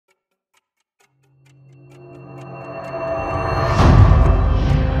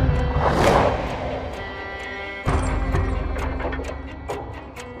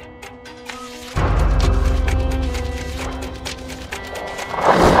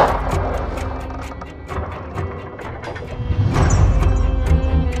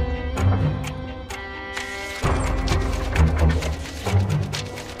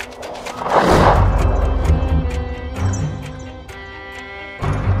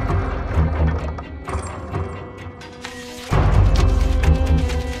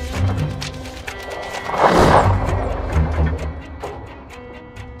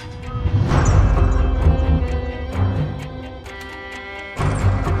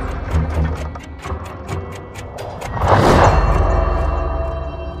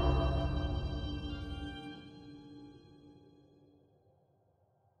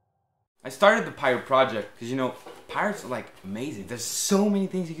started the pirate project because, you know, pirates are like amazing. There's so many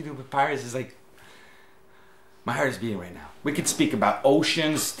things you can do with pirates. It's like, my heart is beating right now. We could speak about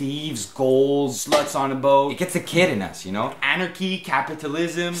oceans, thieves, gold, sluts on a boat. It gets the kid in us, you know? Anarchy,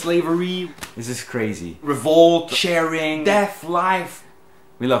 capitalism, slavery. This is crazy. Revolt, sharing, death, life.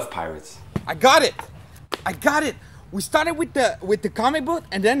 We love pirates. I got it! I got it! We started with the comic book,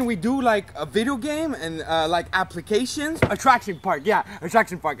 and then we do like a video game and like applications. Attraction park, yeah,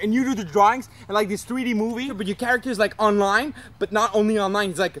 attraction park. And you do the drawings and like this 3D movie, but your character is like online, but not only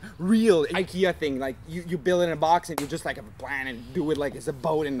online, it's like real IKEA thing. Like you build it in a box and you just like have a plan and do it like it's a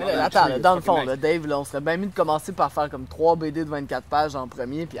boat and attends, là, dans le fond, là, Dave, là, on serait bien mieux de commencer par faire comme 3 BD de 24 pages en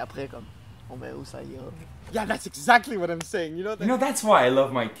premier, puis après, comme, on verra où ça ira. Yeah, that's exactly what I'm saying, you know? You know, that's why I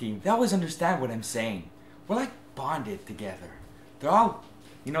love my team. They always understand what I'm saying. We're like bonded together. They're all,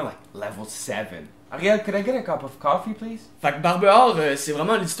 you know, like level 7. Ariel, could I get a cup of coffee, please? Fait que Barbeor, c'est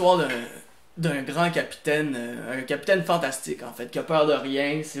vraiment l'histoire d'un grand capitaine, un capitaine fantastique en fait, qui a peur de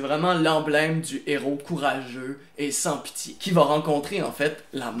rien. C'est vraiment l'emblème du héros courageux et sans pitié, qui va rencontrer en fait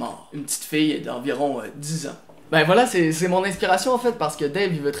la mort. Une petite fille d'environ 10 ans. Ben voilà, c'est mon inspiration en fait, parce que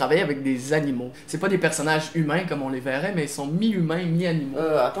Dave il veut travailler avec des animaux. C'est pas des personnages humains comme on les verrait, mais ils sont mi-humains, mi-animaux.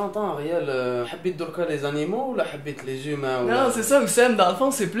 Attends, Ariel, حبيت دركا les animaux ou حبيت les humains? Non, c'est ça, Oussem, dans le fond,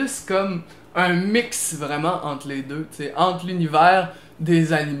 c'est plus comme un mix vraiment entre les deux, tu sais, entre l'univers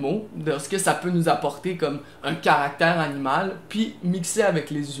des animaux, de ce que ça peut nous apporter comme un caractère animal, puis mixé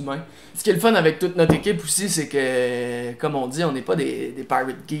avec les humains. Ce qui est le fun avec toute notre équipe aussi, c'est que, comme on dit, on n'est pas des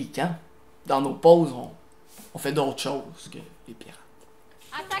pirate geeks, hein. Dans nos pauses, on fait d'autres choses que les pirates.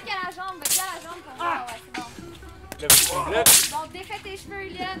 Attaque à la jambe, vas-y à la jambe comme ça, ouais, c'est bon. Bon, défais tes cheveux,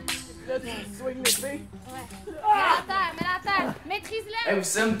 Eliane. Là, tu swing l'épée. Ouais. Mets la terre, maîtrise-la. Hey,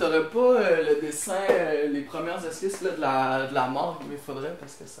 Oussem, t'aurais pas le dessin, les premières esquisses là, de la mort, mais il faudrait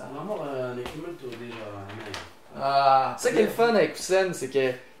parce que ça... La mort, on est tout déjà. Ah, ça qui est le fun avec Oussem, c'est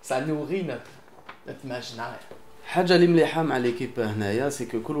que ça nourrit notre imaginaire. حاجة اللي مليحة مع ليكيب هنايا سي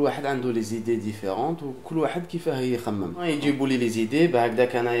كو كل واحد عنده لي زيدي ديفيرونت وكل واحد كيفاه يخمم يجيبوا لي زيدي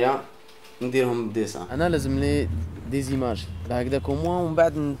بهكذاك انايا نديرهم بالديسان انا لازم لي دي زيماج بهكذاك او موان ومن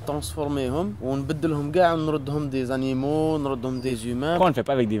بعد نترانسفورميهم ونبدلهم كاع ونردهم دي زانيمو نردهم دي زومان. Pourquoi on le fait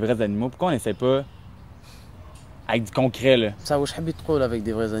pas avec des vrais animaux? Pourquoi on essaie pas avec du concret là? Ça واش حبيت تقول avec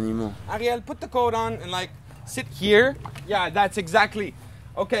des vrais animaux? Ariel, put the coat on and like sit here. Yeah, that's exactly.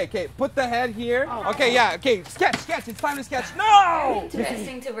 Okay, put the head here. Okay, yeah, okay, sketch, it's time to sketch. No!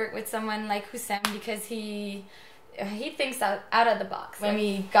 Interesting to work with someone like Hussam because he thinks out of the box. When we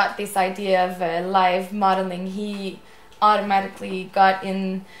got this idea of live modeling, he automatically got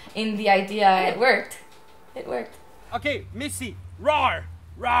in the idea. It worked. Okay, Missy, roar.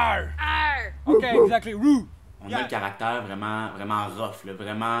 Arr. Okay, exactly, roo. On a le caractère vraiment rough, là,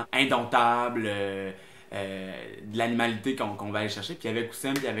 vraiment indomptable, de l'animalité qu'on va aller chercher. Puis avec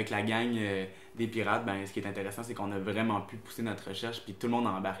Oussem, puis avec la gang des pirates, ben, ce qui est intéressant, c'est qu'on a vraiment pu pousser notre recherche, puis tout le monde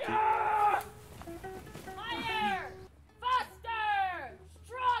a embarqué. Higher! Faster!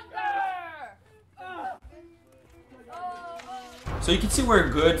 Stronger! So you can see we're a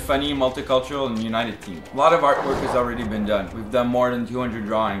good, funny, multicultural, and united team. A lot of artwork has already been done. We've done more than 200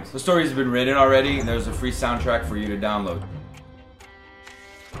 drawings. The stories have been written already, and there's a free soundtrack for you to download.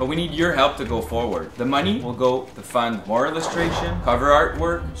 But we need your help to go forward. The money will go to fund more illustration, cover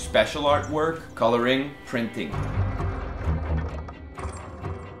artwork, special artwork, coloring, printing.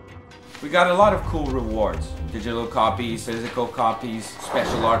 We got a lot of cool rewards. Digital copies, physical copies,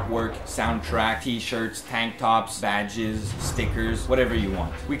 special artwork, soundtrack, t-shirts, tank tops, badges, stickers, whatever you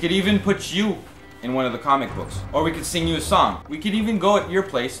want. We could even put you in one of the comic books. Or we could sing you a song. We could even go at your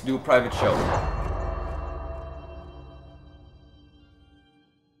place, do a private show.